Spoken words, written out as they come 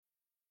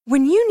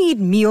When you need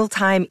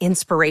mealtime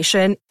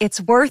inspiration,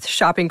 it's worth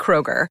shopping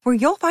Kroger, where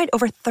you'll find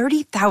over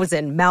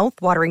 30,000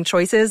 mouth-watering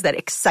choices that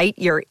excite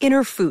your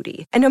inner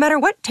foodie. And no matter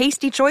what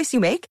tasty choice you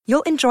make,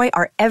 you'll enjoy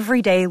our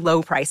everyday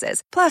low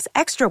prices, plus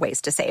extra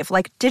ways to save,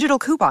 like digital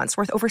coupons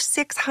worth over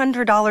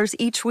 $600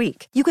 each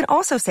week. You can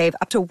also save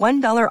up to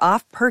 $1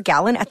 off per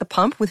gallon at the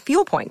pump with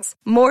fuel points.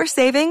 More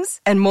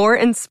savings and more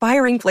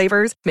inspiring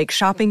flavors make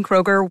shopping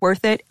Kroger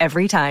worth it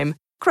every time.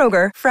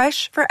 Kroger,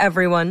 fresh for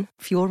everyone.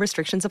 Fuel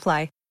restrictions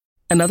apply.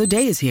 Another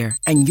day is here,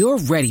 and you're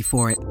ready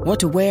for it. What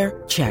to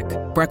wear? Check.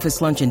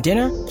 Breakfast, lunch, and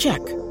dinner? Check.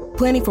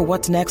 Planning for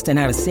what's next and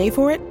how to save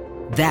for it?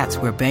 That's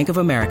where Bank of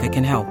America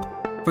can help.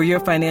 For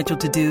your financial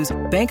to-dos,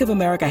 Bank of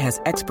America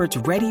has experts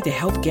ready to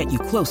help get you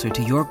closer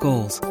to your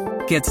goals.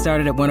 Get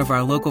started at one of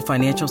our local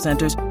financial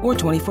centers or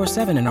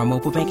 24/7 in our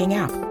mobile banking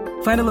app.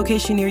 Find a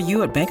location near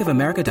you at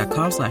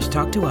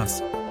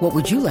bankofamerica.com/talktous. What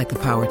would you like the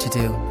power to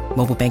do?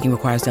 Mobile banking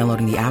requires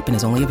downloading the app and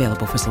is only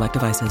available for select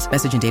devices.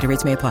 Message and data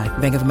rates may apply.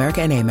 Bank of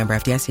America N.A., member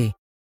FDIC.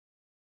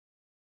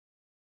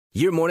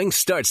 Your morning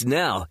starts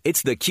now.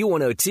 It's the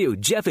Q102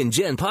 Jeff and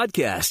Jen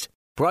podcast,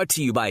 brought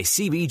to you by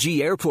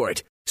CBG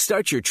Airport.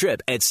 Start your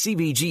trip at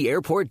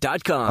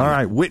CBGAirport.com. All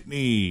right,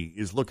 Whitney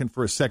is looking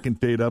for a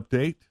second date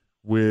update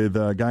with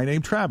a guy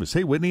named Travis.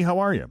 Hey, Whitney, how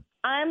are you?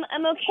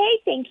 I'm okay,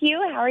 thank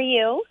you. How are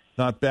you?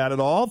 Not bad at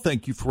all.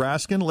 Thank you for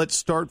asking. Let's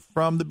start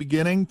from the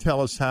beginning.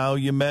 Tell us how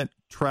you met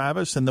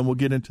Travis, and then we'll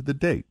get into the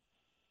date.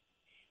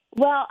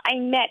 Well, I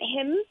met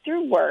him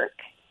through work.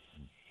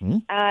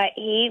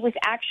 He was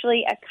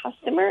actually a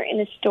customer in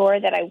the store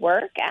that I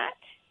work at.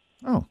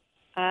 Oh.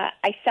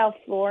 I sell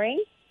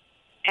flooring,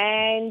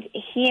 and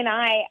he and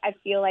I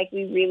feel like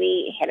we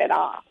really hit it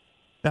off.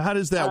 Now, how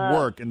does that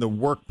work in the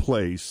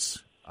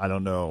workplace? I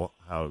don't know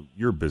how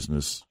your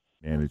business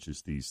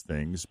manages these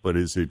things, but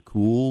is it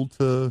cool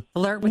to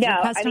flirt with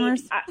your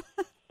customers?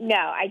 No,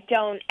 I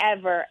don't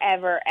ever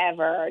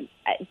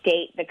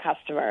date the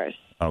customers.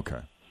 Okay.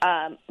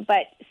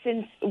 But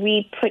since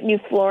we put new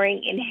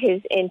flooring in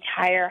his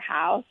entire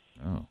house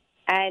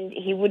and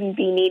he wouldn't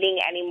be needing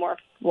any more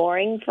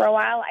flooring for a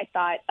while, I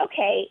thought,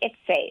 okay, it's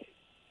safe.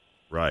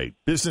 Right.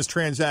 Business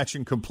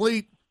transaction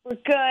complete. We're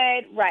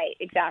good. Right,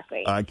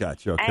 exactly. I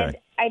got you. Okay. And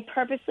I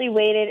purposely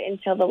waited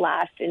until the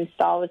last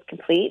install was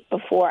complete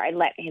before I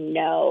let him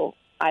know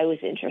I was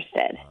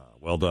interested.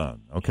 Well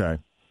done. Okay.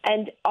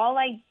 And all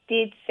I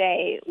did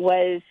say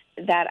was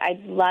that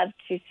I'd love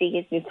to see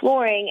his new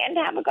flooring and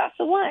have a glass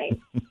of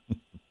wine.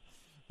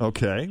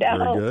 Okay,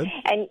 very good.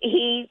 And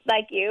he,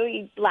 like you,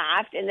 he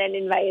laughed and then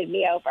invited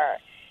me over.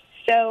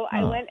 So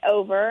I went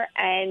over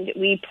and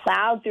we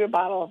plowed through a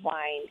bottle of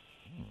wine.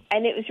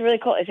 And it was really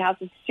cool. His house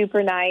is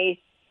super nice.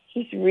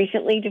 He's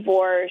recently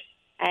divorced.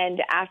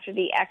 And after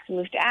the ex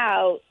moved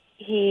out,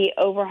 he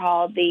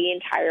overhauled the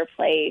entire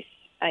place,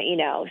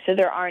 so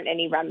there aren't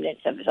any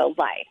remnants of his old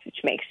life,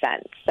 which makes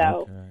sense.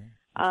 So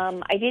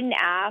I didn't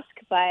ask,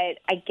 but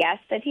I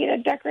guessed that he had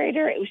a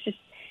decorator. It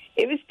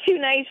was too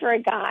nice for a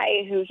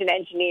guy who's an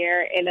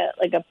engineer in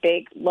a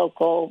big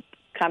local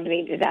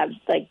company to have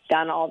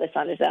done all this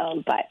on his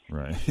own. But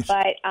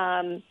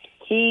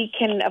he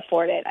can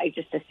afford it, I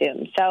just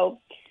assumed. So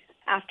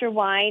after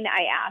wine,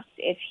 I asked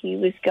if he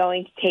was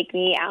going to take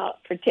me out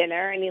for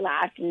dinner, and he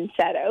laughed and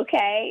said,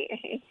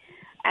 okay.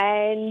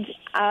 And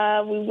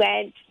we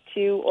went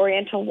to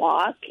Oriental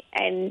Walk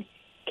and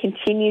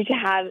continued to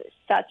have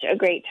such a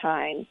great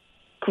time.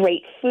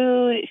 Great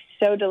food,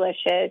 so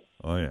delicious.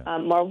 Oh, yeah.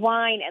 More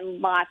wine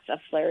and lots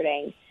of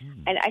flirting.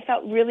 And I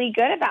felt really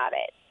good about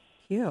it.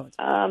 Cute.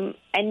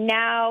 And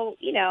now,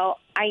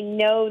 I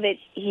know that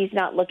he's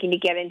not looking to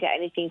get into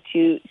anything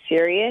too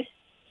serious,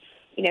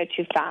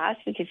 too fast,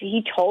 because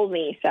he told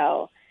me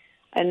so.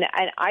 And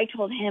I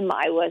told him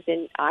I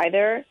wasn't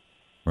either.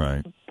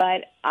 Right.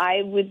 But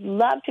I would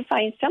love to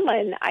find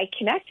someone I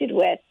connected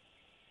with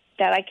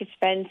that I could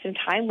spend some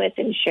time with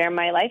and share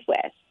my life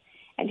with.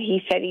 And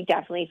he said he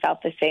definitely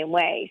felt the same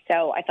way.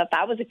 So I thought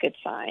that was a good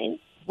sign.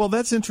 Well,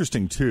 that's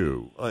interesting,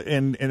 too.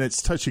 And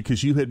it's touchy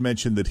because you had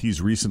mentioned that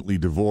he's recently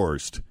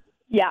divorced.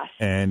 Yes.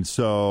 And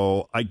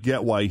so I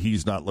get why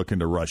he's not looking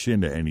to rush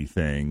into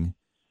anything.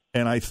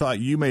 And I thought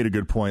you made a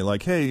good point,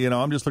 like, hey,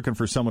 I'm just looking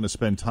for someone to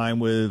spend time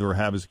with or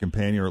have as a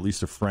companion or at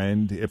least a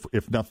friend.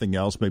 If nothing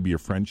else, maybe a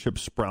friendship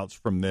sprouts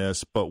from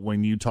this. But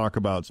when you talk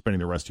about spending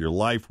the rest of your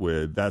life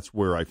with, that's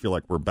where I feel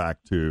like we're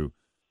back to,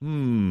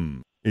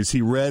 is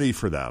he ready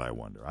for that, I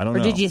wonder? I don't know.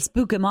 Or did you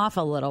spook him off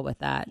a little with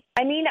that?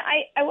 I mean,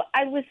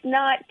 I was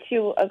not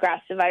too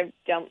aggressive. I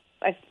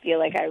feel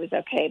like I was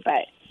okay.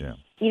 But,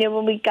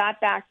 when we got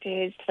back to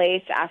his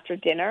place after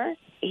dinner,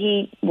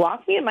 he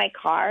walked me to my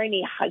car and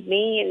he hugged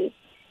me and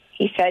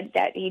he said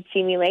that he'd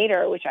see me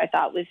later, which I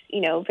thought was,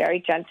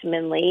 very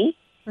gentlemanly.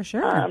 For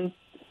sure.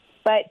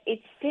 But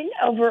it's been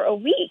over a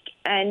week,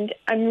 and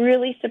I'm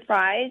really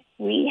surprised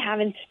we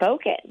haven't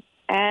spoken.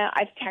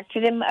 I've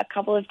texted him a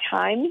couple of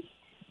times,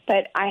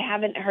 but I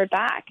haven't heard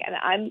back, and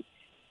I'm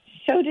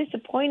so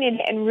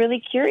disappointed and really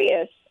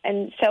curious.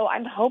 And so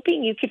I'm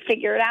hoping you could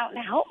figure it out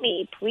and help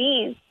me,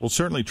 please. We'll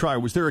certainly try.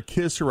 Was there a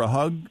kiss or a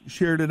hug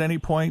shared at any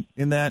point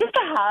in that? Just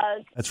a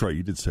hug. That's right.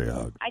 You did say a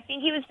hug. I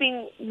think he was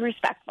being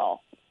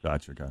respectful.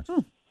 Gotcha.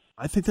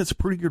 I think that's a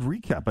pretty good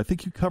recap. I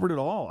think you covered it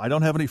all. I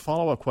don't have any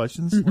follow-up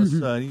questions. Unless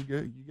you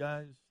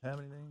guys have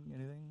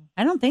anything?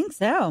 I don't think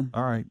so.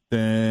 All right.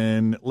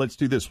 Then let's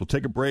do this. We'll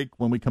take a break.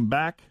 When we come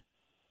back,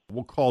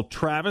 we'll call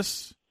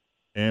Travis,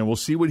 and we'll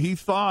see what he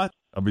thought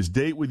of his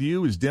date with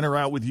you, his dinner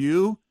out with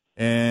you,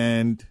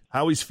 and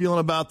how he's feeling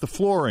about the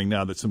flooring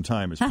now that some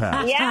time has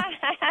passed. Yeah.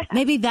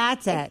 Maybe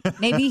that's it.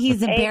 Maybe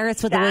he's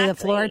embarrassed with the way the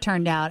floor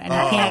turned out, and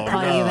he can't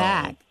call you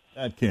back.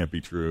 That can't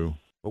be true.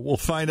 But we'll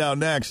find out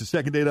next. The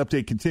Second Date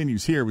Update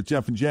continues here with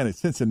Jeff and Jen at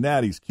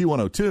Cincinnati's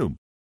Q102.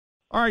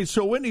 All right,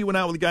 so Whitney went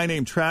out with a guy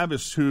named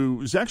Travis who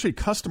is actually a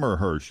customer of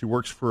hers. She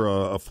works for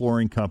a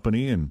flooring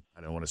company, and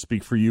I don't want to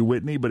speak for you,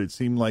 Whitney, but it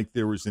seemed like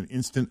there was an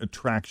instant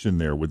attraction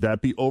there. Would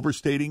that be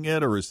overstating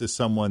it, or is this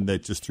someone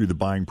that just through the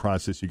buying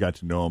process you got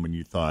to know him and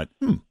you thought,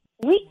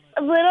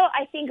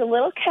 I think a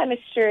little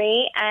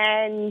chemistry,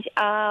 and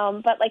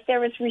but like there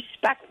was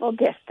respectful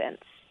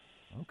distance.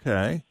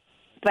 Okay.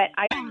 But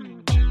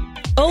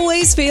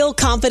Always feel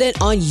confident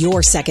on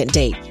your second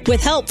date.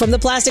 With help from the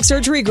Plastic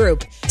Surgery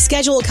Group.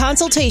 Schedule a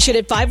consultation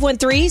at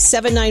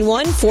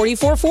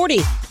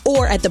 513-791-4440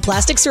 or at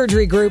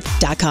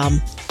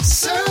theplasticsurgerygroup.com.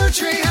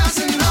 Surgery has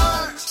an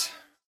art.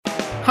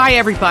 Hi,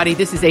 everybody.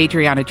 This is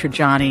Adriana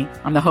Trajani.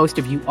 I'm the host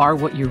of You Are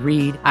What You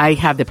Read. I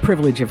have the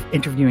privilege of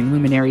interviewing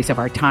luminaries of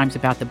our times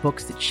about the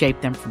books that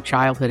shaped them from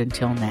childhood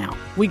until now.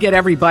 We get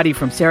everybody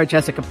from Sarah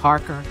Jessica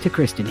Parker to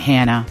Kristen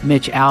Hanna,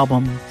 Mitch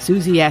Albom,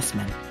 Susie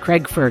Essman,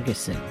 Craig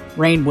Ferguson,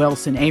 Rainn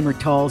Wilson, Amor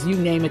Tolls, you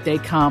name it, they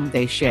come,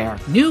 they share.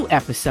 New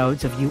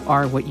episodes of You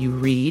Are What You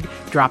Read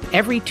drop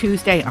every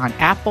Tuesday on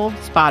Apple,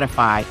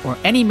 Spotify, or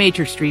any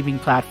major streaming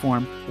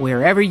platform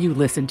wherever you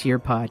listen to your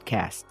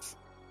podcasts.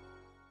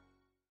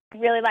 I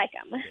really like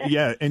him.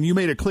 Yeah, and you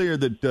made it clear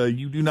that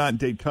you do not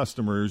date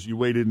customers. You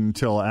waited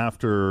until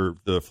after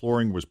the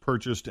flooring was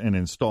purchased and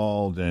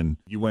installed, and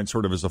you went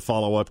sort of as a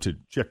follow-up to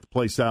check the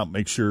place out,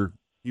 make sure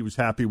he was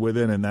happy with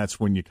it, and that's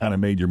when you kind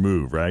of made your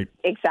move, right?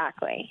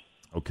 Exactly.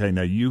 Okay,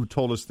 now you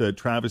told us that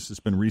Travis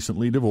has been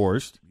recently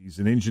divorced. He's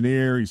an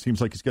engineer. He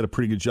seems like he's got a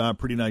pretty good job,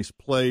 pretty nice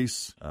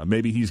place.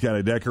 Maybe he's got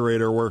a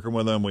decorator working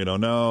with him. We don't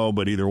know,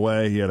 but either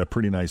way, he had a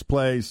pretty nice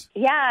place.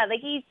 Yeah,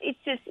 like he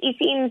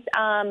seems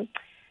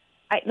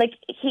like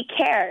he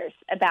cares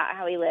about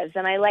how he lives,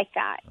 and I like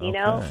that. You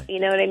know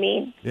what I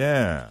mean?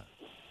 Yeah.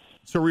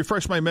 So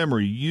refresh my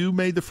memory. You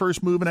made the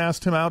first move and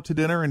asked him out to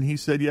dinner, and he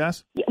said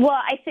yes? Well,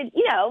 I said,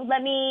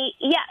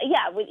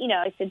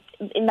 I said,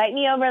 invite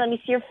me over, let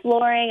me see your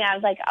flooring. I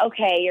was like,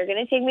 okay, you're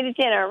going to take me to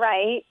dinner,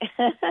 right?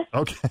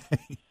 Okay.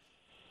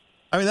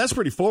 I mean, that's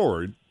pretty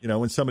forward,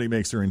 when somebody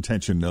makes their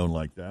intention known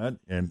like that,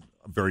 and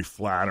very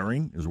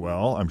flattering as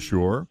well, I'm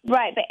sure.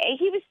 Right, but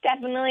he was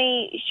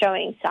definitely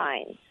showing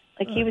signs.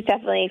 Like, he was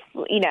definitely,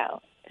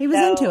 He was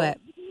into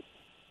it.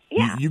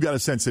 Yeah. You got a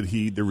sense that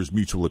there was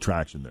mutual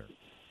attraction there.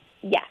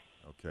 Yes.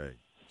 Okay.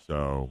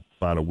 So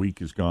about a week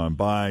has gone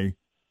by.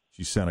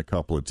 She sent a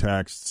couple of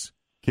texts.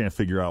 Can't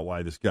figure out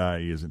why this guy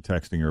isn't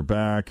texting her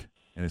back.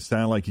 And it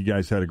sounded like you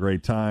guys had a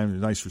great time. A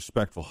nice,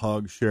 respectful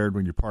hug shared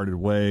when you parted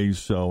ways.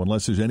 So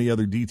unless there's any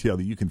other detail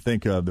that you can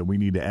think of that we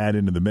need to add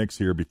into the mix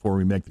here before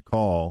we make the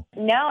call.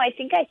 No, I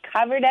think I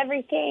covered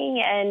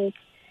everything. And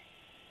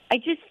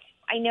I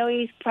know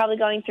he's probably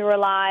going through a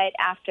lot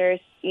after,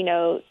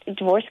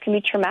 divorce can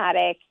be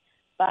traumatic.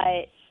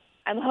 But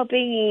I'm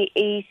hoping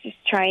he's just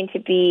trying to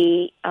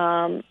be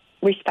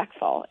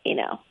respectful,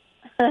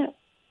 All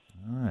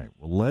right.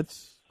 Well,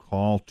 let's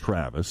call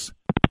Travis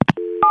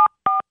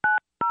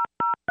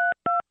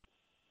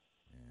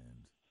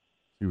and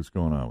see what's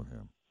going on with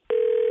him.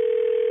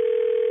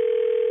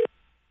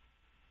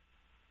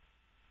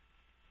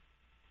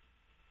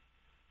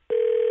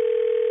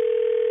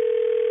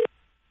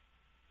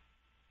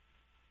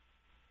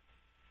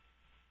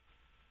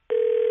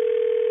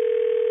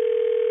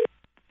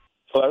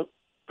 Hello?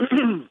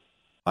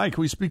 Hi,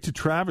 can we speak to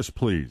Travis,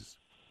 please?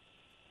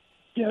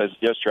 Yes,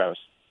 Travis.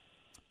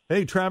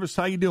 Hey, Travis,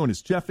 how you doing?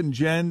 It's Jeff and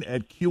Jen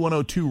at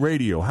Q102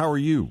 Radio. How are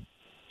you?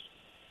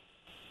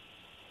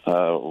 Why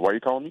are you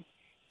calling me?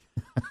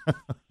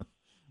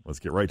 Let's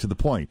get right to the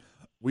point.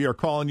 We are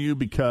calling you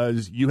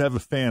because you have a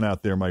fan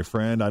out there, my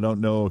friend. I don't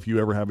know if you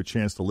ever have a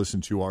chance to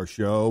listen to our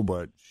show,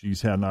 but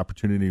she's had an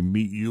opportunity to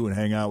meet you and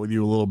hang out with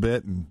you a little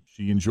bit, and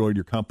she enjoyed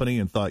your company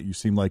and thought you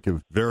seemed like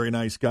a very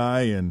nice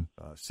guy, and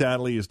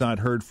sadly has not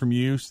heard from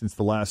you since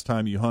the last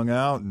time you hung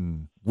out.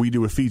 And we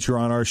do a feature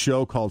on our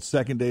show called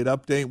Second Date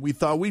Update. We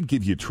thought we'd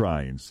give you a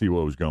try and see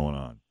what was going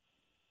on.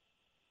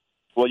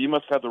 Well, you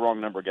must have the wrong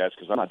number, guys,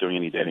 because I'm not doing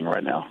any dating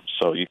right now.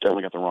 So you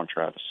definitely got the wrong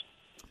Travis.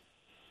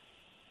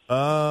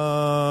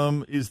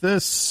 Is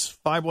this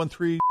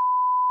 513?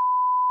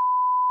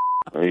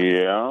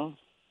 Yeah,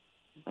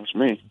 that's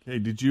me. Okay,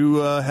 did you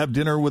have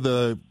dinner with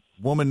a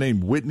woman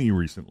named Whitney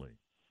recently?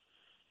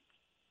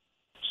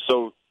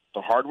 So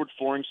the hardwood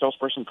flooring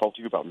salesperson called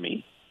you about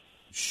me?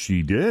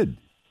 She did.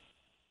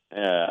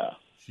 Yeah.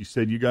 She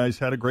said you guys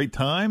had a great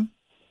time.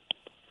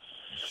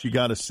 She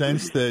got a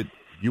sense that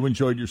you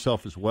enjoyed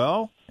yourself as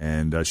well,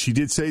 And she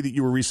did say that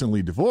you were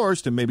recently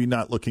divorced and maybe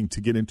not looking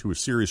to get into a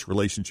serious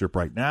relationship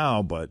right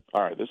now, but...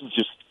 All right, this is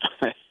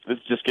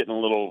just getting a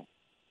little,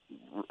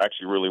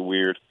 actually really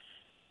weird.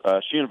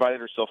 She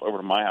invited herself over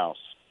to my house,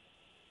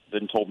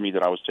 then told me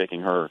that I was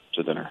taking her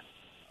to dinner.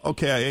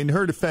 Okay, in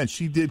her defense,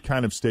 she did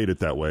kind of state it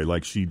that way.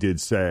 Like, she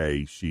did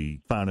say she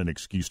found an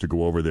excuse to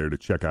go over there to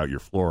check out your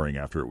flooring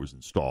after it was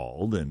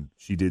installed, and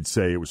she did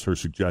say it was her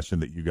suggestion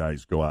that you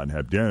guys go out and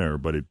have dinner,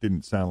 but it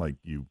didn't sound like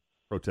you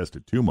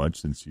protested too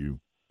much since you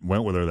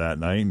went with her that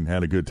night and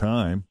had a good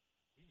time.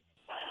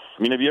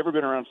 I mean, have you ever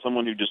been around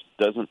someone who just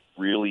doesn't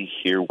really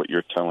hear what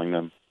you're telling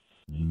them?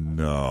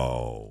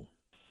 No.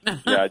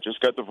 Yeah, I just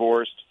got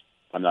divorced.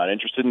 I'm not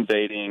interested in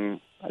dating.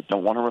 I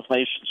don't want a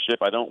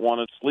relationship. I don't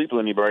want to sleep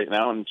with anybody right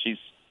now. And she's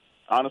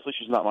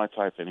not my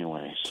type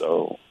anyway.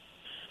 So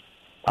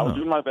I was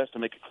doing my best to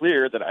make it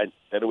clear that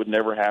it would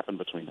never happen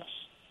between us.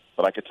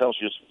 But I could tell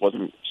she just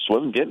wasn't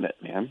getting it,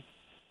 man.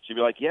 She'd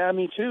be like, "Yeah,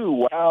 me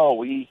too. Wow,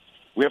 we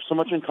have so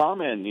much in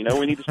common. You know,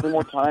 we need to spend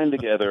more time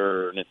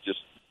together." And it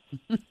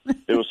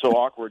was so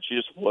awkward. She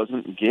just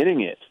wasn't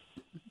getting it.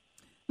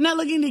 Not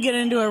looking to get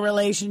into a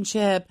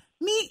relationship.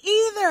 Me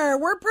either.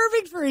 We're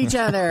perfect for each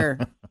other.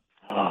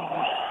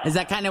 Is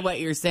that kind of what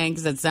you're saying?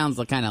 Because it sounds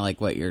kind of like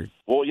what you're...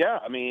 Well, yeah.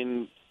 I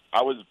mean,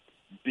 I was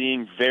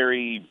being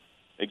very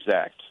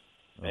exact.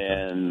 Okay.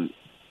 And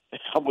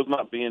I was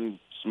not being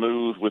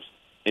smooth with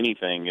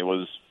anything. It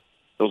was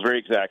very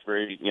exact,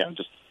 very,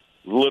 just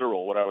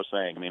literal what I was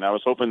saying. I mean, I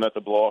was hoping that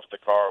the blow off the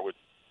car would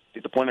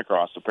get the point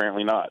across.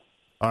 Apparently not.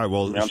 All right,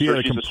 well, she had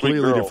a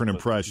completely different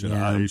impression.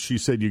 Yeah. She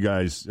said you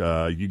guys,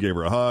 you gave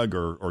her a hug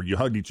or you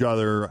hugged each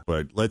other,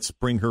 but let's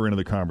bring her into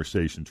the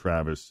conversation,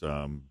 Travis,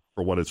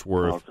 for what it's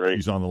worth. Oh,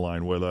 she's on the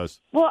line with us.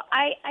 Well,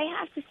 I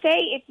have to say,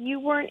 if you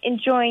weren't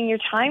enjoying your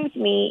time with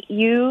me,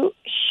 you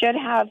should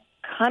have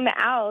come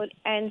out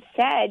and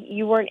said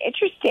you weren't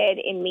interested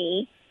in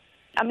me.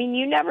 I mean,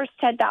 you never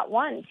said that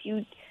once.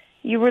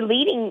 You were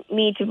leading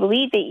me to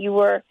believe that you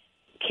were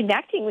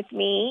connecting with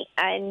me,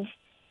 and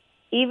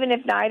even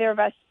if neither of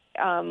us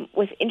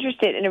was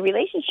interested in a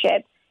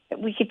relationship, that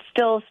we could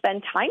still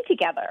spend time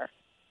together.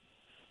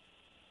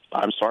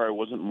 I'm sorry I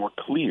wasn't more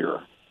clear,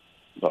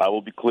 but I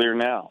will be clear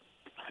now.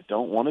 I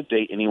don't want to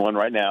date anyone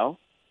right now,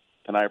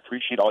 and I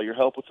appreciate all your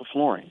help with the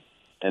flooring,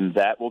 and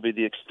that will be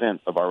the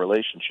extent of our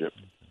relationship.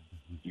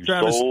 You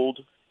Travis, sold...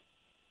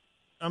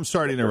 I'm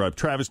sorry to interrupt.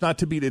 Travis, not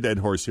to beat a dead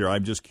horse here.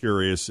 I'm just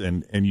curious,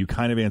 and you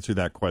kind of answered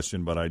that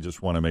question, but I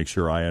just want to make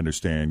sure I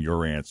understand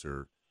your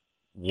answer.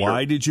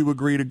 Why did you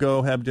agree to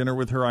go have dinner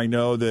with her? I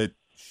know that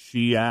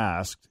she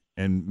asked,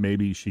 and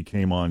maybe she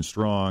came on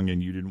strong,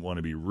 and you didn't want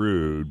to be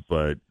rude,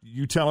 but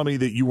you telling me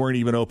that you weren't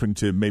even open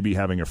to maybe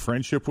having a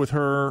friendship with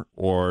her,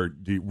 or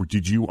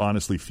did you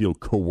honestly feel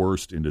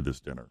coerced into this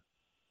dinner?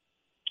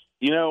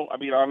 I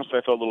mean, honestly,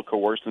 I felt a little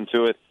coerced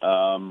into it,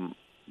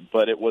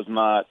 but it was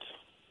not...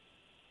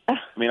 I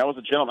mean, I was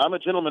a gentleman. I'm a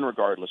gentleman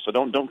regardless, so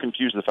don't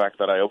confuse the fact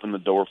that I opened the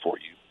door for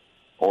you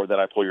or that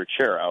I pull your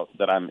chair out,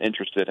 that I'm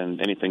interested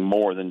in anything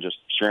more than just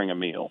sharing a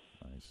meal.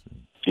 I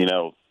see.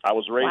 I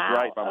was raised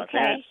right by my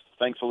parents,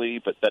 thankfully,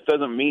 but that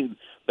doesn't mean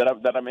that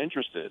I'm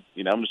interested.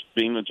 I'm just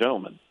being a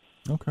gentleman.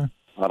 Okay.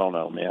 I don't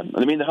know, man.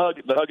 I mean, the hug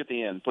at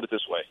the end, put it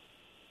this way.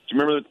 Do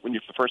you remember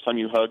the first time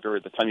you hugged or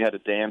the time you had to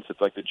dance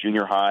at like the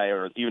junior high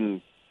or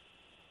even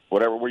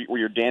whatever, where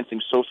you're dancing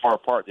so far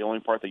apart, the only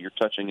part that you're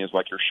touching is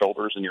like your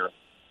shoulders and your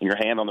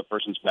hand on the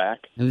person's back?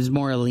 It was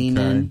more a lean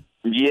in.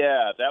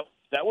 Yeah,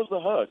 that was the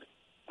hug.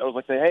 That was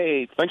like,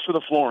 hey, thanks for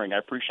the flooring. I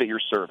appreciate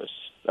your service.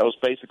 That was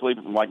basically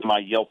like my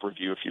Yelp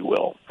review, if you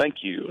will. Thank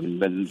you. And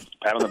then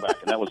pat on the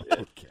back, and that was it.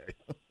 Okay.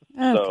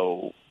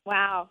 So.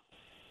 Wow.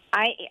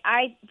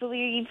 I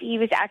believe he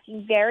was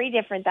acting very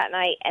different that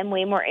night and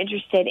way more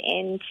interested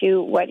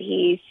into what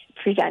he's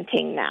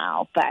presenting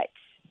now. But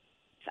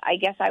I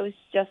guess I was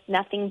just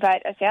nothing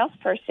but a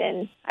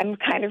salesperson. I'm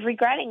kind of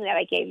regretting that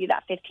I gave you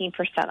that 15%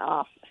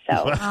 off.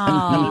 So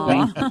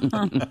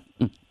anyway.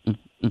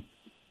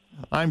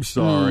 I'm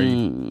sorry.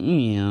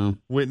 Yeah.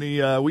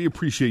 Whitney, we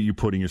appreciate you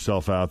putting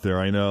yourself out there.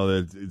 I know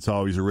that it's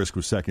always a risk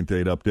with Second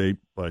Date Update,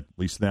 but at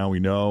least now we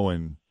know.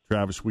 And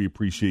Travis, we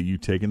appreciate you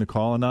taking the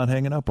call and not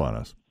hanging up on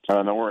us.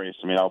 No worries.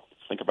 I mean, I'll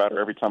think about her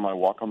every time I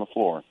walk on the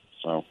floor.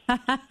 So,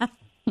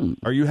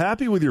 Are you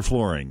happy with your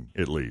flooring,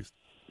 at least?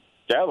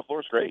 Yeah, the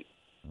floor's great.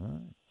 All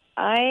right.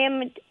 I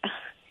am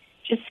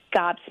just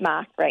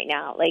gobsmacked right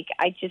now. Like,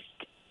 I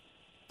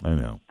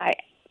know.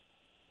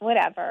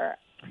 Whatever.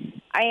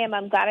 I am.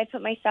 I'm glad I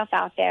put myself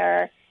out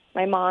there.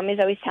 My mom is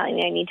always telling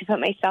me I need to put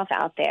myself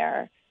out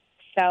there.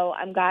 So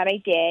I'm glad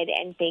I did,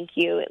 and thank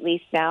you. At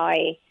least now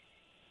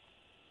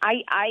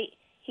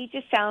he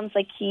just sounds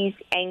like he's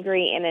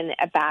angry and in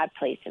a bad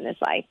place in his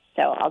life.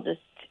 So I'll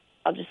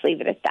just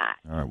leave it at that.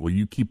 All right. Well,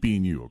 you keep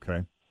being you,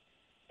 okay?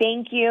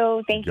 Thank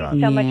you. Thank you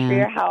so much for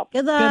your help.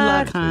 Good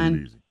luck,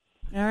 hon.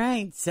 All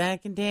right,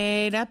 Second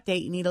Date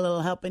Update. You need a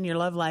little help in your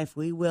love life.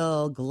 We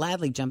will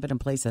gladly jump in and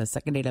place a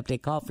Second Date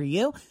Update call for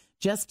you.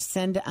 Just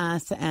send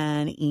us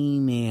an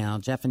email,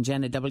 Jeff and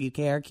Jen at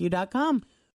WKRQ.com.